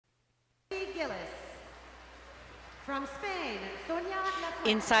Gillis. From Spain, Sonia Lafuente.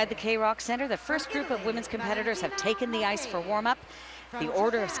 Inside the K-Rock Center, the first group of women's competitors have taken the ice for warm-up. The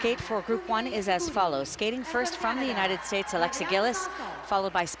order of skate for Group 1 is as follows. Skating first from the United States, Alexa Gillis,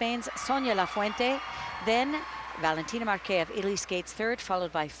 followed by Spain's Sonia Lafuente. Then Valentina Marquet of Italy skates third,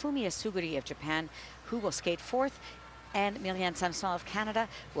 followed by Fumiya Suguri of Japan, who will skate fourth. And Myriam Samson of Canada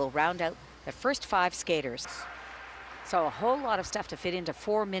will round out the first 5 skaters. So a whole lot of stuff to fit into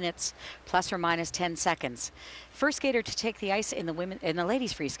 4 minutes plus or minus 10 seconds. First skater to take the ice in the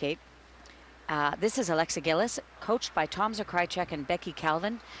ladies free skate. This is Alexa Gillis, coached by Tom Zakrajcek and Becky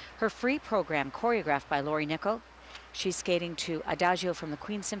Calvin. Her free program choreographed by Laurie Nickel. She's skating to Adagio from the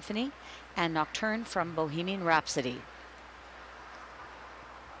Queen Symphony and Nocturne from Bohemian Rhapsody.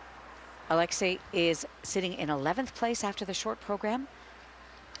 Alexa is sitting in 11th place after the short program.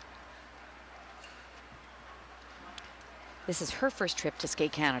 This is her first trip to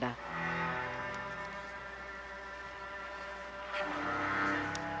Skate Canada.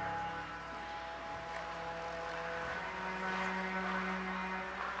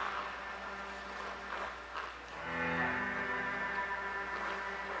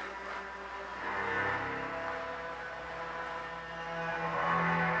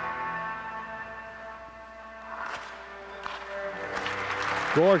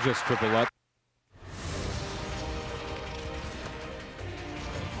 Gorgeous triple up.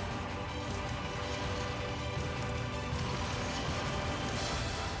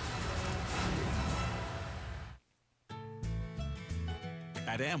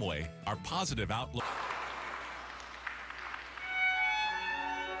 At Amway, our positive outlook.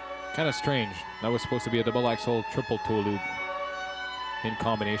 Kind of strange. That was supposed to be a double axel triple toe loop in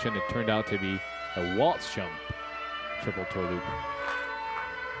combination. It turned out to be a waltz jump triple toe loop.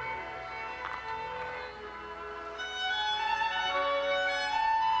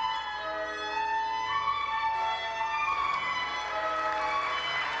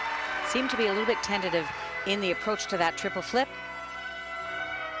 Seemed to be a little bit tentative in the approach to that triple flip.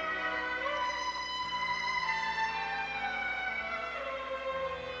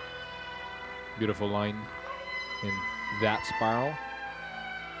 Beautiful line in that spiral.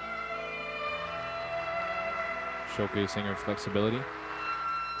 Showcasing her flexibility.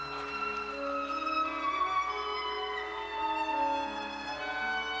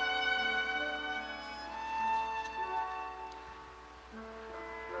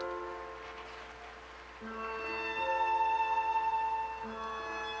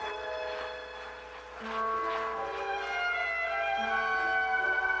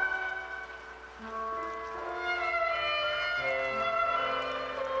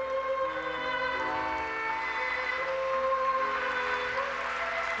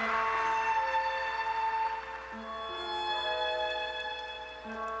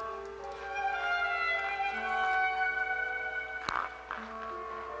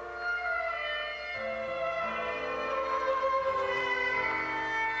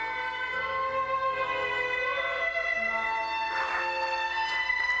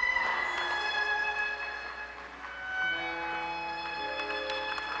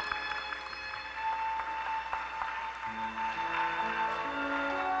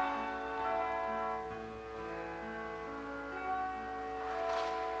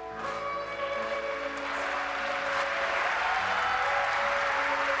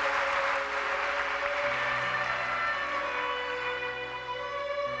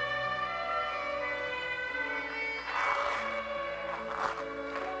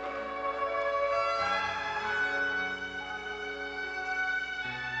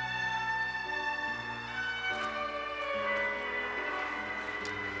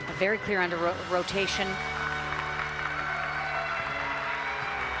 Very clear under rotation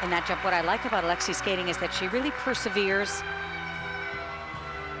in that jump. What I like about Alexi's skating is that she really perseveres.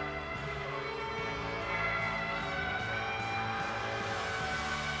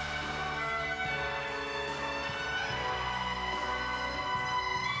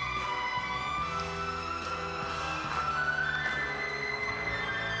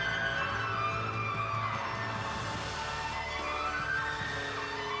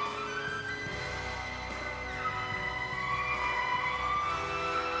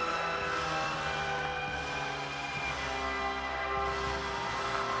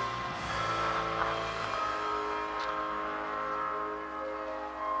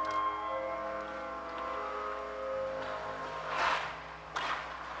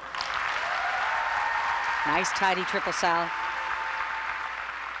 Nice tidy triple sal.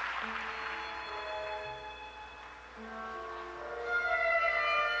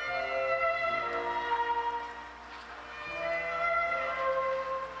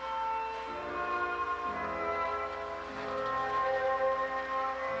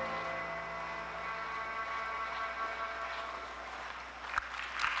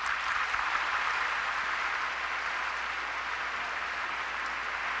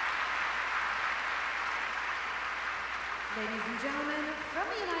 Ladies and gentlemen, from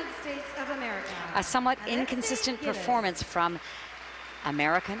the United States of America. A somewhat Alexa inconsistent Gillis. performance from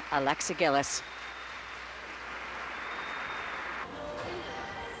American Alexa Gillis.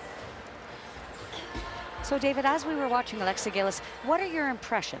 So David, as we were watching Alexa Gillis, what are your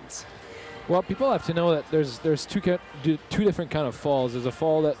impressions? Well, people have to know that there's two different kind of falls. There's a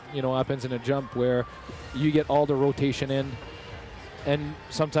fall that happens in a jump where you get all the rotation in, and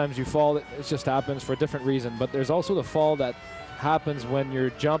sometimes you fall. It just happens for a different reason. But there's also the fall that happens when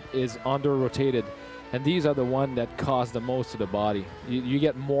your jump is under rotated, and these are the one that cause the most to the body. You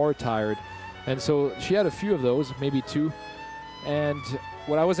get more tired, and so she had a few of those, maybe two, and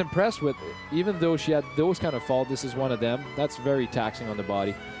what I was impressed with, even though she had those kind of fall, this is one of them. That's very taxing on the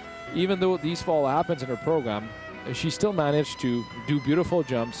body. Even though these fall happens in her program, she still managed to do beautiful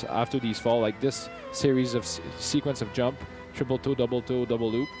jumps after these fall, like this series of sequence of jump, triple toe,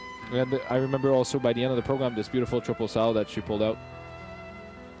 double loop. And I remember also by the end of the program, this beautiful triple salto that she pulled out.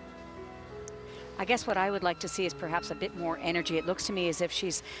 I guess what I would like to see is perhaps a bit more energy. It looks to me as if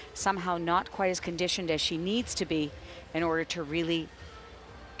she's somehow not quite as conditioned as she needs to be in order to really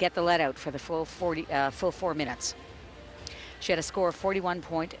get the let out for the full 4 minutes. She had a score of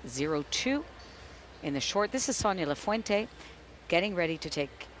 41.02 in the short. This is Sonia Lafuente getting ready to take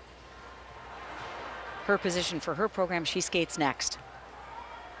her position for her program. She skates next.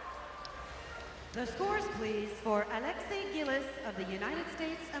 The scores, please, for Alexa Gillis of the United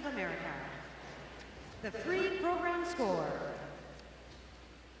States of America. The free program score,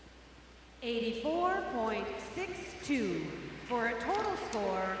 84.62, for a total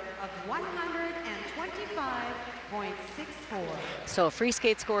score of 125.64. So a free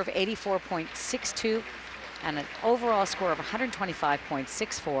skate score of 84.62 and an overall score of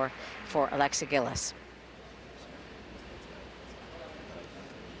 125.64 for Alexa Gillis.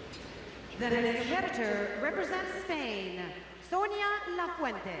 The next competitor represents Spain, Sonia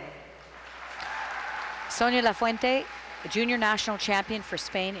Lafuente. Sonia Lafuente, a junior national champion for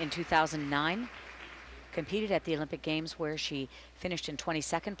Spain in 2009, competed at the Olympic Games where she finished in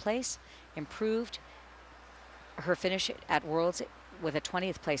 22nd place, improved her finish at Worlds with a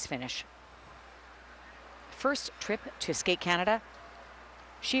 20th place finish. First trip to Skate Canada,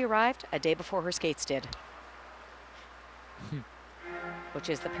 she arrived a day before her skates did, which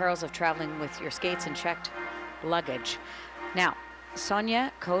is the perils of traveling with your skates and checked luggage. Now,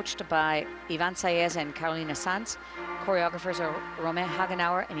 Sonia, coached by Ivan Saez and Carolina Sanz. Choreographers are Romain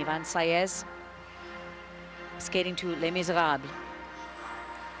Hagenauer and Ivan Saez. Skating to Les Miserables.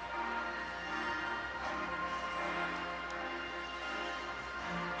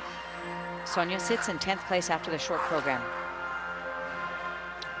 Sonia sits in 10th place after the short program.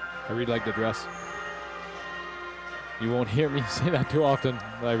 I really like the dress. You won't hear me say that too often,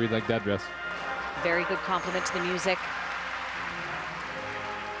 but I really like that dress. Very good compliment to the music.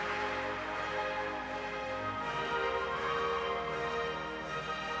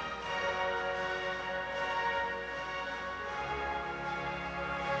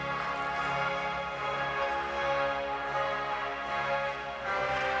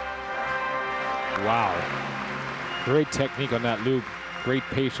 Wow. Great technique on that loop. Great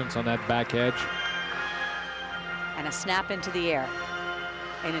patience on that back edge. And a snap into the air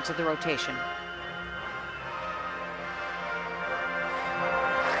and into the rotation.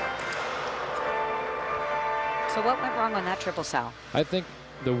 So what went wrong on that triple sal? I think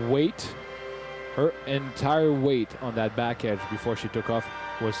the weight, her entire weight on that back edge before she took off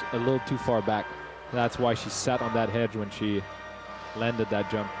was a little too far back. That's why she sat on that hedge when she landed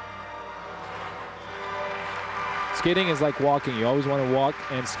that jump. Skating is like walking. You always want to walk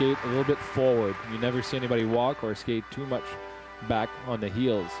and skate a little bit forward. You never see anybody walk or skate too much back on the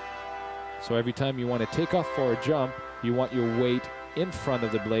heels. So every time you want to take off for a jump, you want your weight in front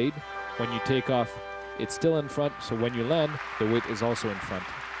of the blade. When you take off, it's still in front, so when you land, the weight is also in front.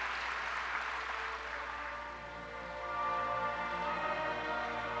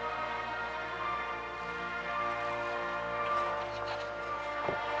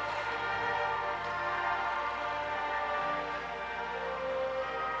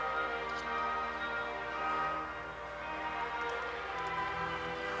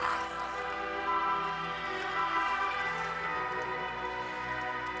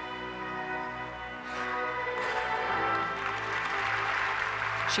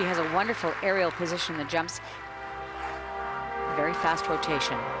 She has a wonderful aerial position in the jumps. Very fast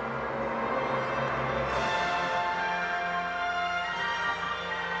rotation.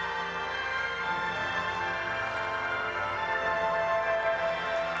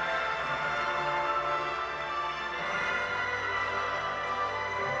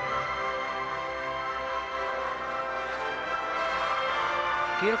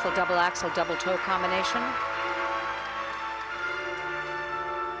 Beautiful double axel, double toe combination.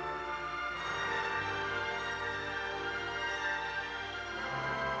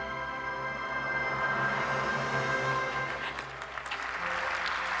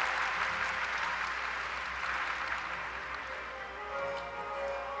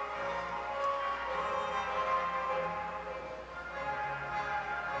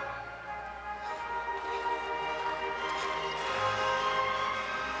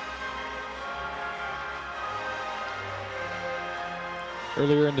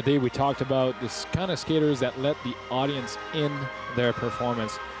 Earlier in the day, we talked about this kind of skaters that let the audience in their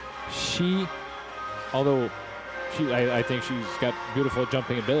performance. She, although I think she's got beautiful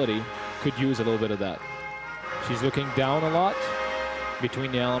jumping ability, could use a little bit of that. She's looking down a lot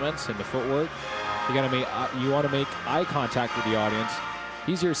between the elements and the footwork. You want to make eye contact with the audience.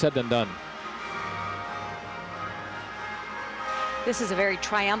 Easier said than done. This is a very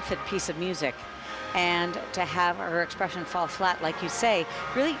triumphant piece of music. And to have her expression fall flat, like you say,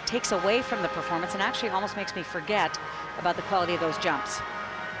 really takes away from the performance and actually almost makes me forget about the quality of those jumps.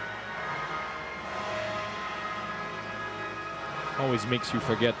 Always makes you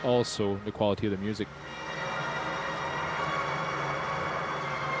forget also the quality of the music.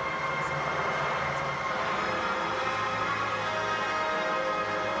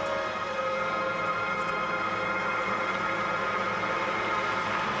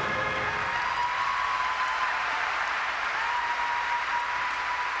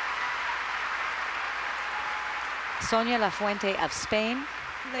 Sonia Lafuente of Spain,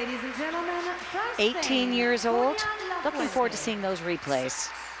 Ladies and gentlemen, from 18 Spain, years old. Sonia Looking forward to Lafuente. seeing those replays.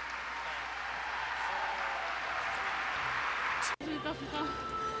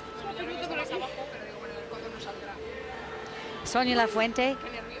 Sonia Lafuente,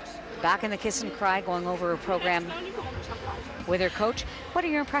 back in the kiss and cry, going over her program with her coach. What are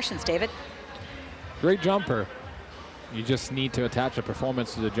your impressions, David? Great jumper. You just need to attach a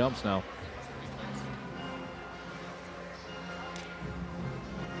performance to the jumps now.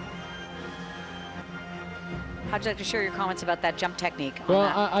 How'd you like to share your comments about that jump technique? Well,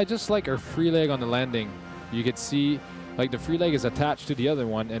 I just like her free leg on the landing. You could see, like, the free leg is attached to the other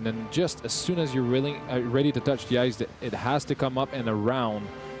one, and then just as soon as you're really ready to touch the ice, it has to come up and around.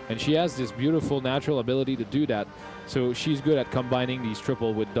 And she has this beautiful natural ability to do that. So she's good at combining these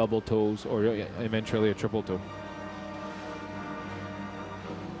triple with double toes, or eventually a triple toe.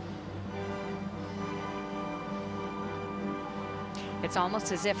 It's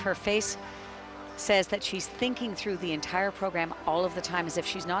almost as if her face says that she's thinking through the entire program all of the time, as if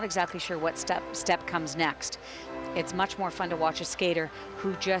she's not exactly sure what step comes next. It's much more fun to watch a skater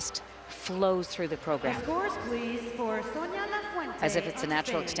who just flows through the program, Scores, please, for Sonia Lafuente as if it's a of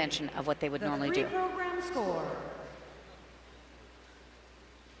natural Spain. extension of what they would The normally free do. program score,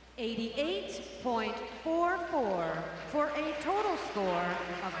 88.44 for a total score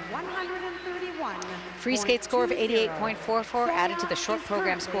of 131. Free skate score of 88.44 added to the short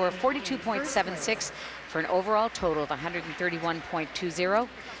program score of 42.76 for an overall total of 131.20,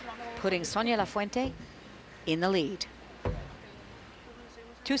 putting Sonia Lafuente in the lead.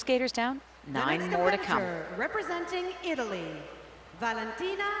 2 skaters down, 9 more to come. Representing Italy,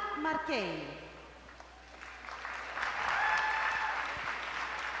 Valentina Marchei.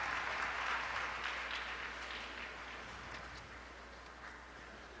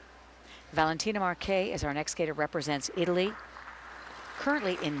 Valentina Marchei is our next skater, represents Italy.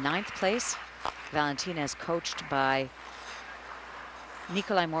 Currently in 9th place. Valentina is coached by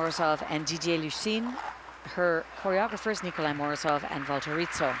Nikolai Morozov and Didier Lucine. Her choreographers, Nikolai Morozov and Walter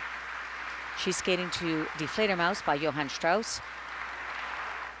Rizzo. She's skating to Die Fledermaus by Johann Strauss.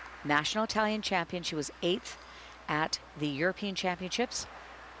 National Italian champion. She was 8th at the European Championships.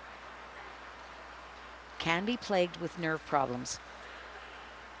 Can be plagued with nerve problems,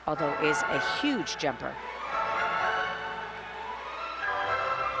 although is a huge jumper.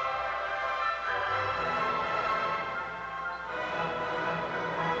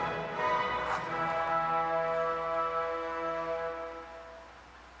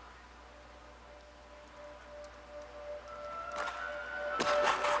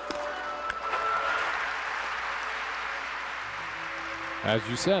 As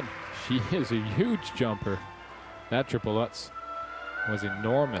you said, she is a huge jumper. That triple Lutz was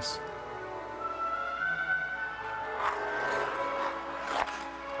enormous.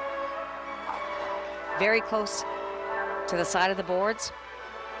 Very close to the side of the boards.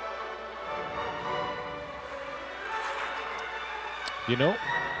 You know,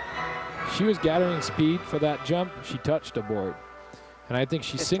 she was gathering speed for that jump. She touched a board. And I think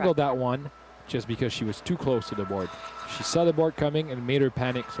she Good singled that one just because she was too close to the board. She saw the board coming and made her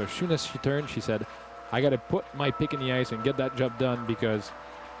panic. So as soon as she turned, she said, I got to put my pick in the ice and get that job done because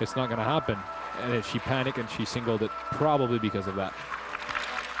it's not going to happen. And then she panicked and she singled it, probably because of that.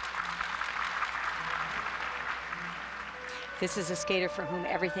 This is a skater for whom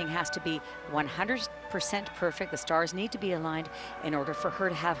everything has to be 100% perfect. The stars need to be aligned in order for her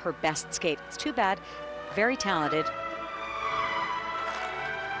to have her best skate. It's too bad. Very talented.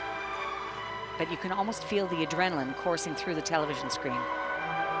 But you can almost feel the adrenaline coursing through the television screen.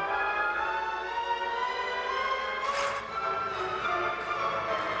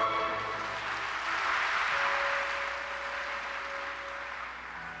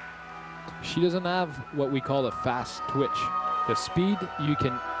 She doesn't have what we call a fast twitch. The speed you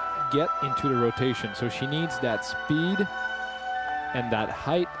can get into the rotation. So she needs that speed and that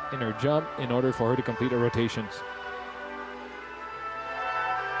height in her jump in order for her to complete her rotations.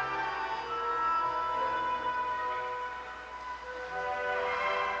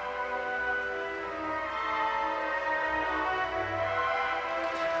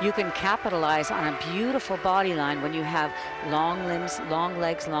 You can capitalize on a beautiful body line when you have long limbs, long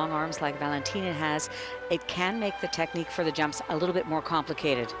legs, long arms like Valentina has. It can make the technique for the jumps a little bit more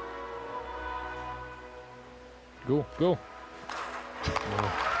complicated. Go, go.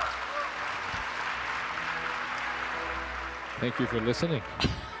 Thank you for listening.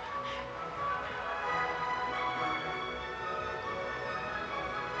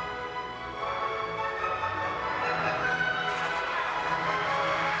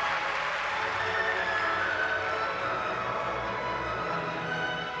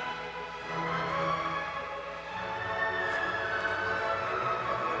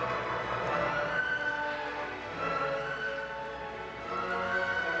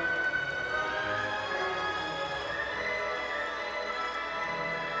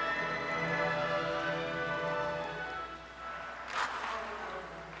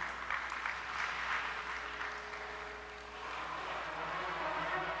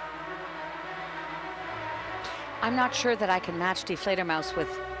 I'm not sure that I can match Die Fledermaus with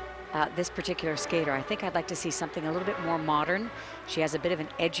this particular skater. I think I'd like to see something a little bit more modern. She has a bit of an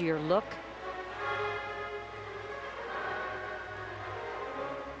edgier look.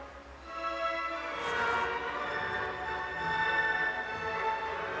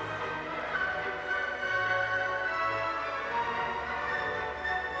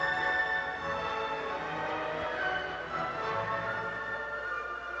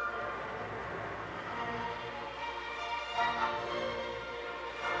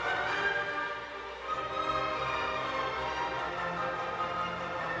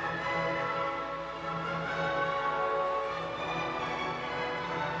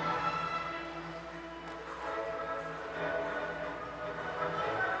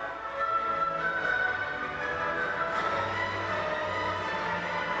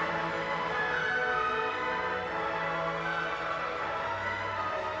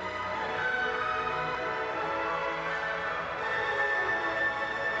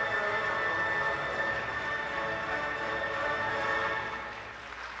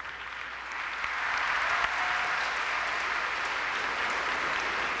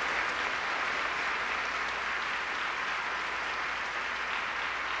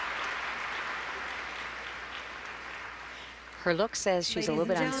 Her look says she's a little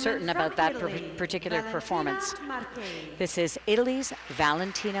bit uncertain about that particular performance. This is Italy's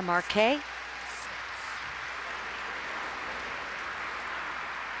Valentina Marche.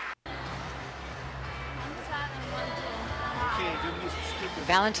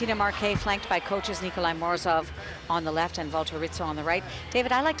 Valentina Marche flanked by coaches Nikolai Morozov on the left and Walter Rizzo on the right.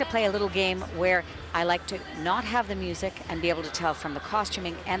 David, I like to play a little game where I like to not have the music and be able to tell from the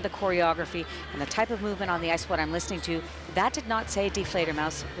costuming and the choreography and the type of movement on the ice what I'm listening to. That did not say Die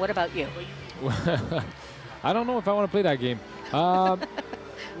Fledermaus. What about you? I don't know if I want to play that game.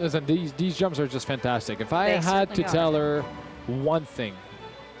 Listen, these jumps are just fantastic. If I had to tell her one thing,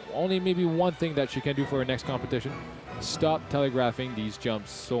 only maybe one thing that she can do for her next competition, stop telegraphing these jumps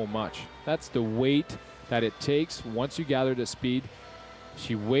so much. That's the weight that it takes once you gather the speed.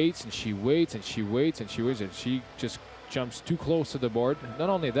 She waits and she waits and she waits and she waits and she just jumps too close to the board. Not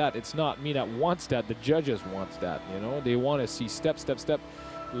only that, it's not me that wants that, the judges wants that, you know. They want to see step, step, step.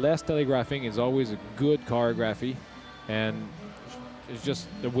 Less telegraphing is always a good choreography, and it's just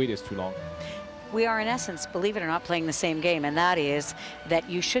the wait is too long. We are, in essence, believe it or not, playing the same game, and that is that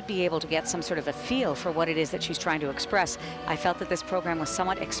you should be able to get some sort of a feel for what it is that she's trying to express. I felt that this program was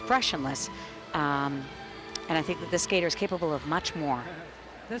somewhat expressionless, and I think that this skater is capable of much more.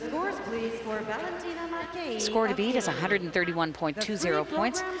 The scores, please, for Valentina Marche. Score to beat is 131.20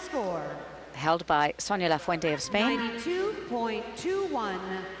 points. Score. held by Sonia Lafuente of Spain. 92.21.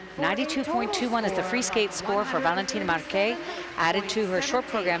 92.21 is the free skate score for Valentina Marquez, added to her short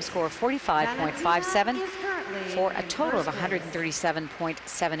program score of 45.57 for a total of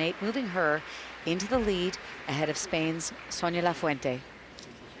 137.78, moving her into the lead ahead of Spain's Sonia Lafuente.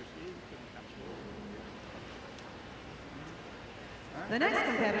 The next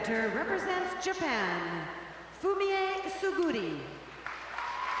competitor represents Japan, Fumie Suguri.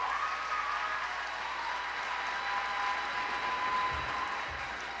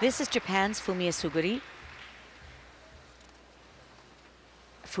 This is Japan's Fumie Suguri.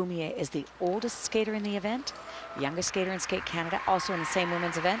 Fumie is the oldest skater in the event, the youngest skater in Skate Canada, also in the same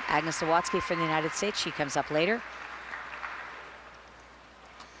women's event. Agnes Zawatsky from the United States, she comes up later.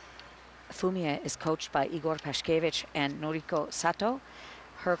 Fumie is coached by Igor Pashkevich and Noriko Sato.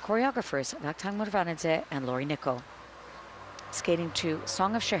 Her choreographers, Vakhtang Murvanidze and Lori Nico. Skating to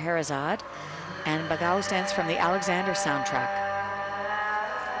Song of Scheherazade and Bagao's Dance from the Alexander soundtrack.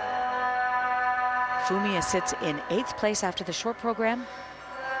 Fumie sits in 8th place after the short program,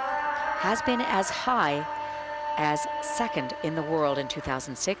 has been as high as 2nd in the world in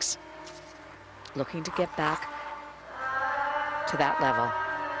 2006, looking to get back to that level.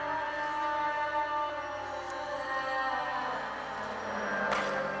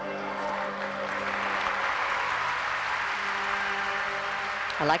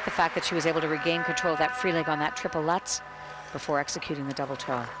 I like the fact that she was able to regain control of that free leg on that triple Lutz before executing the double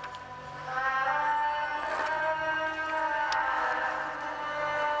toe.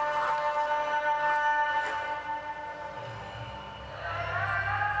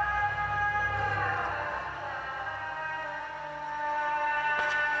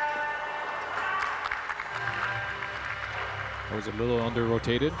 That was a little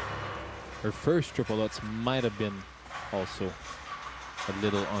under-rotated. Her first triple Lutz might have been also a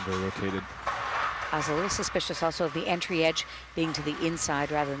little under-rotated. I was a little suspicious also of the entry edge being to the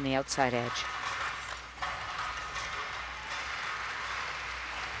inside rather than the outside edge.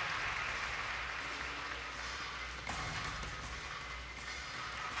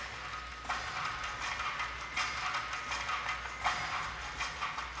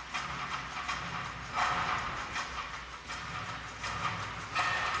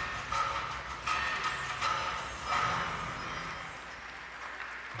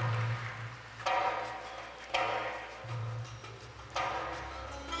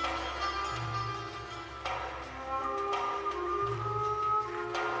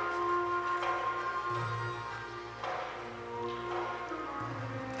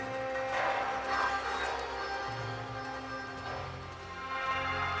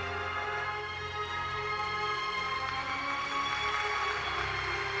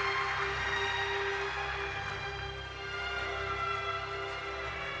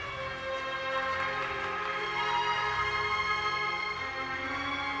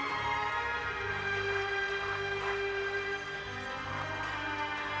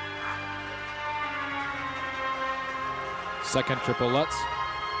 Second triple Lutz.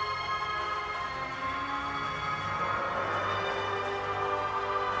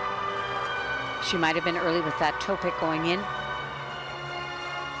 She might have been early with that toe pick going in.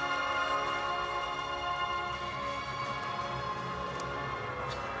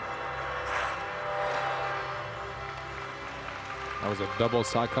 That was a double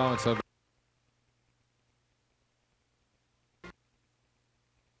Sakao instead of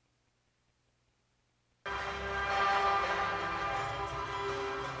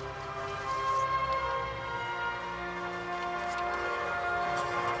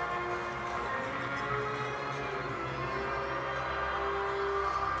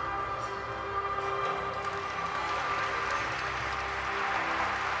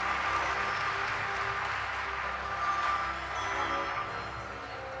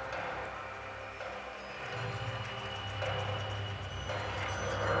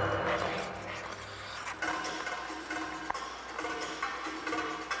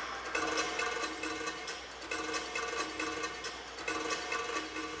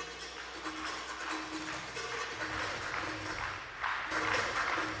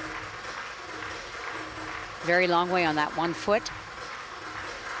very long way on that 1 foot,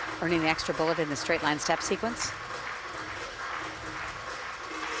 earning the extra bullet in the straight line step sequence.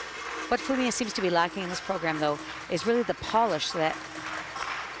 What Fumie seems to be lacking in this program, though, is really the polish that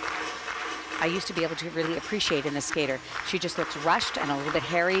I used to be able to really appreciate in this skater. She just looks rushed and a little bit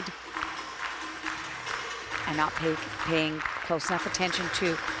harried and not paying close enough attention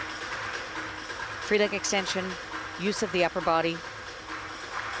to free leg extension, use of the upper body.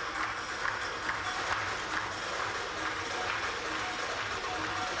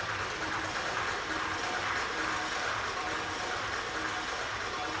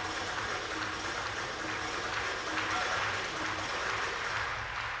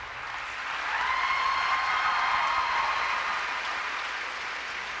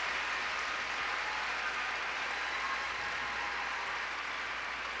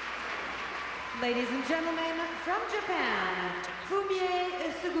 Ladies and gentlemen, from Japan, Fumie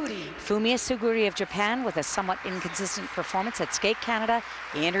Suguri. Fumie Suguri of Japan with a somewhat inconsistent performance at Skate Canada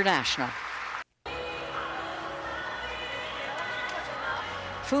International.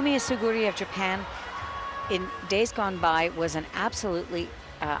 Fumie Suguri of Japan, in days gone by, was an absolutely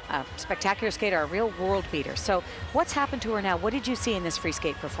a spectacular skater, a real world beater. So what's happened to her now? What did you see in this free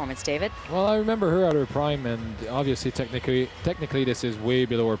skate performance, David? Well, I remember her at her prime, and obviously technically this is way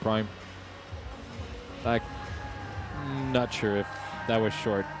below her prime. Like, not sure if that was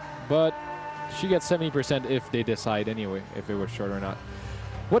short, but she gets 70% if they decide anyway, if it was short or not.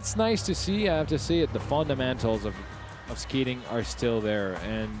 What's nice to see, I have to say, the fundamentals of skating are still there,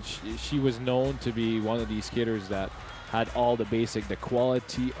 and she was known to be one of these skaters that had all the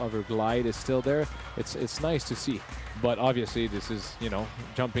quality of her glide is still there. It's nice to see, but obviously this is, you know,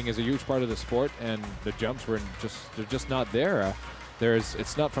 jumping is a huge part of the sport, and the jumps they're just not there.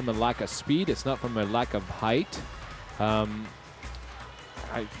 It's not from a lack of speed, it's not from a lack of height.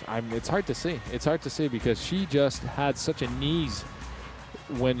 It's hard to say. It's hard to say because she just had such an ease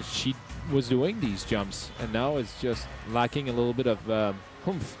when she was doing these jumps, and now it's just lacking a little bit of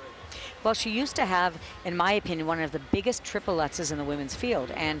oomph. Well, she used to have, in my opinion, one of the biggest triple lutzes in the women's field,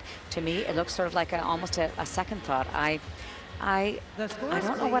 and to me, it looks sort of like almost a second thought. I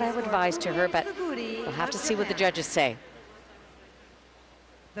don't know what I would advise to her, but we'll have to see what the judges say.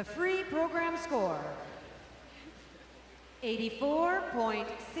 The free program score,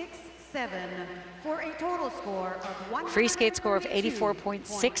 84.67 for a total score of free skate score of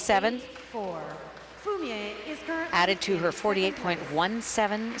 84.67. Fumie is currently added to her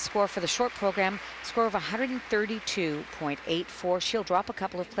 48.17 score for the short program, score of 132.84. She'll drop a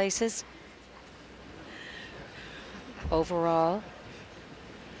couple of places. Overall,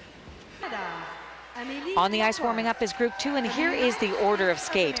 on the ice warming up is Group 2, and here is the order of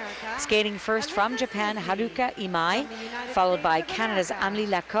skate. Skating first from Japan, Haruka Imai, followed by Canada's Amelie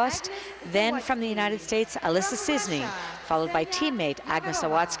Lacoste, then from the United States, Alyssa Cisney, followed by teammate Agnes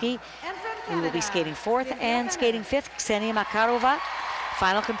Sawatsky. We will be skating fourth, and skating fifth, Ksenia Makarova.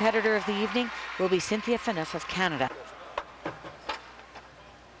 Final competitor of the evening will be Cynthia Phaneuf of Canada.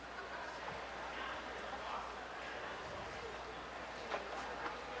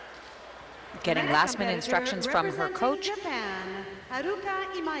 Getting last-minute instructions from her coach,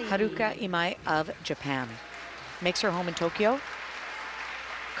 Haruka Imai of Japan. Makes her home in Tokyo.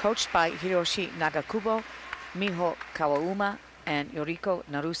 Coached by Hiroshi Nagakubo, Miho Kawauma, and Yoriko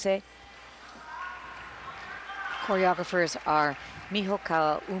Naruse. Choreographers are Miho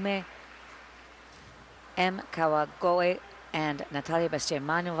Kawaume, M. Kawagoe, and Natalia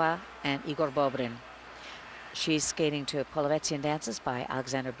Bestiamanova, and Igor Bobrin. She's skating to Polovetzian dances by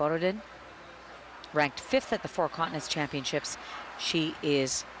Alexander Borodin. Ranked 5th at the Four Continents Championships, she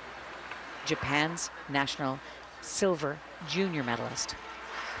is Japan's national silver junior medalist.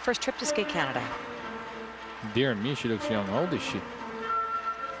 First trip to Skate Canada. Dear me, she looks young. How old is she?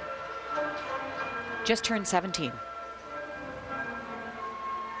 Just turned 17.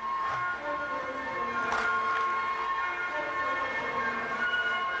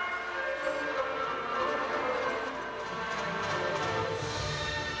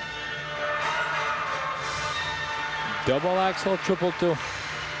 Double axel, triple two.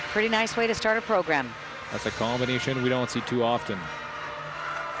 Pretty nice way to start a program. That's a combination we don't see too often.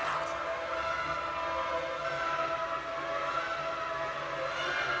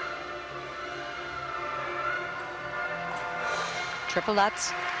 Triple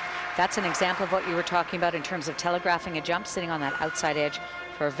Lutz. That's an example of what you were talking about in terms of telegraphing a jump, sitting on that outside edge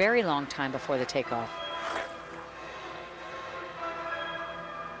for a very long time before the takeoff.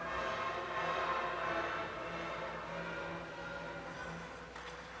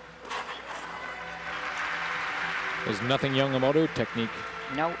 There's nothing young about her technique.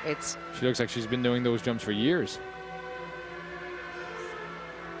 No, it's... She looks like she's been doing those jumps for years.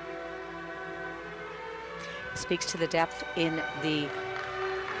 Speaks to the depth in the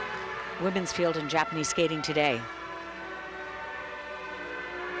women's field in Japanese skating today.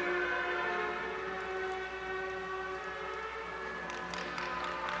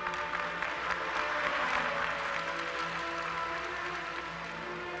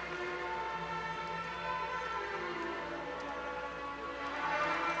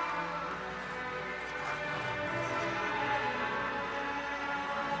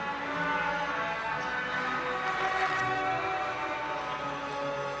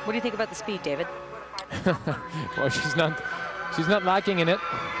 What do you think about the speed, David? Well, she's not lacking in it.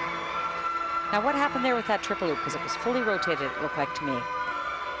 Now, what happened there with that triple loop? Because it was fully rotated, it looked like to me.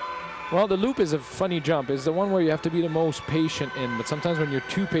 Well, the loop is a funny jump. It's the one where you have to be the most patient in, but sometimes when you're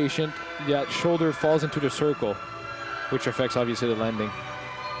too patient, that shoulder falls into the circle, which affects obviously the landing.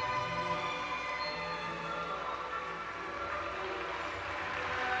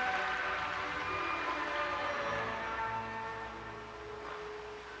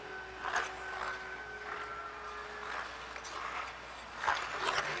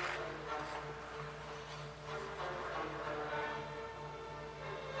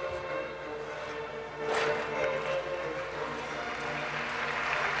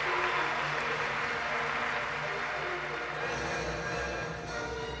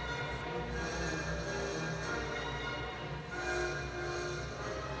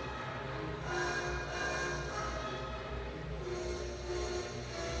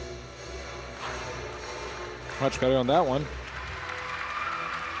 Much better on that one.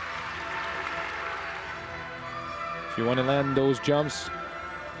 If you want to land those jumps,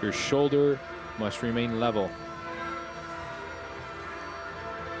 your shoulder must remain level.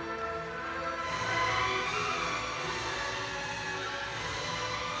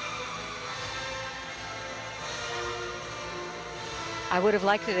 I would have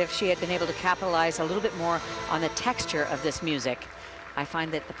liked it if she had been able to capitalize a little bit more on the texture of this music. I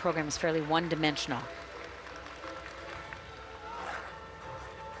find that the program is fairly one-dimensional.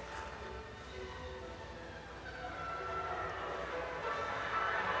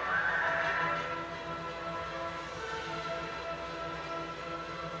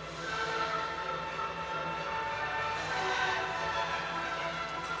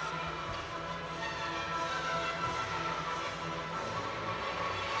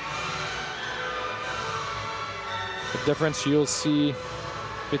 The difference you'll see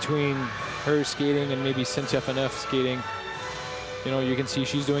between her skating and maybe Cynthia Phaneuf skating, you know, you can see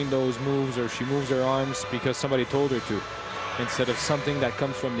she's doing those moves, or she moves her arms because somebody told her to, instead of something that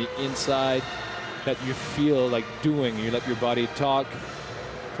comes from the inside that you feel like doing. You let your body talk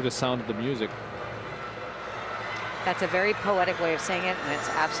to the sound of the music. That's a very poetic way of saying it, and it's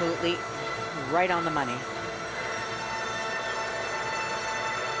absolutely right on the money.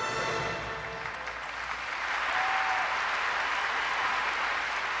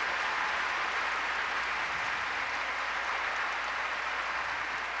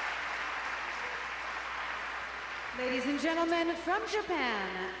 Ladies and gentlemen, from Japan,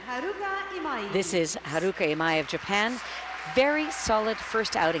 Haruka Imai. This is Haruka Imai of Japan. Very solid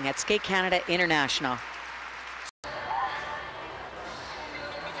first outing at Skate Canada International.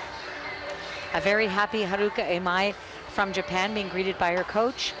 A very happy Haruka Imai from Japan being greeted by her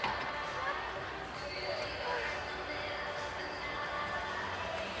coach.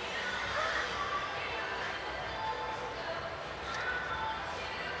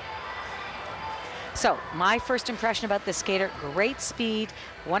 So, my first impression about this skater, great speed,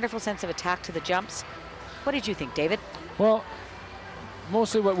 wonderful sense of attack to the jumps. What did you think, David? Well,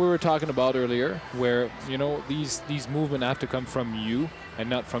 mostly what we were talking about earlier, where, you know, these movements have to come from you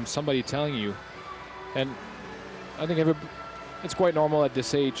and not from somebody telling you. And I think it's quite normal at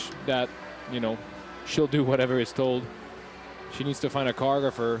this age that, you know, she'll do whatever is told. She needs to find a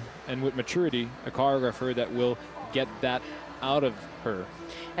choreographer, and with maturity, a choreographer that will get that out of her.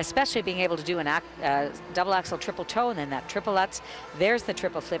 Especially being able to do an double axel triple toe and then that triple lutz. There's the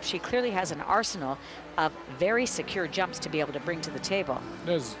triple flip. She clearly has an arsenal of very secure jumps to be able to bring to the table.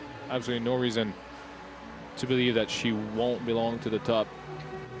 There's absolutely no reason to believe that she won't belong to the top.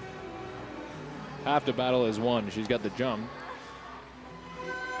 Half the battle is won. She's got the jump.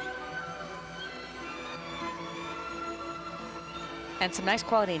 And some nice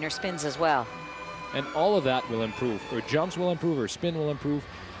quality in her spins as well. And all of that will improve. Her jumps will improve, her spin will improve.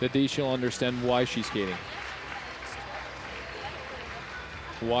 The day she'll understand why she's skating.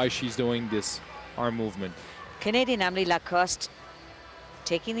 Why she's doing this arm movement. Canadian Amélie Lacoste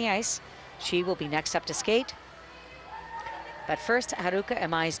taking the ice. She will be next up to skate. But first, Haruka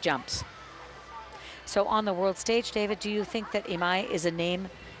Imai's jumps. So on the world stage, David, do you think that Imai is a name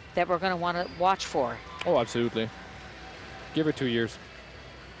that we're going to want to watch for? Oh, absolutely. Give her 2 years.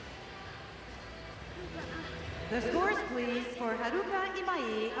 The scores, please, for Haruka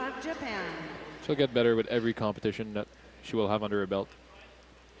Imai of Japan. She'll get better with every competition that she will have under her belt.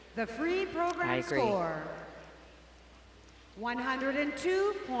 The free I program agree. score,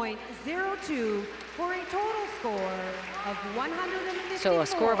 102.02 for a total score of 154. So a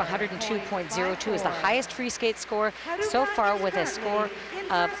score of 102.02 is the highest free skate score so far, with a score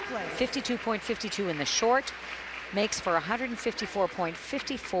of 52.52 in the short. Makes for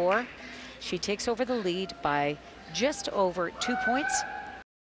 154.54. She takes over the lead by just over 2 points.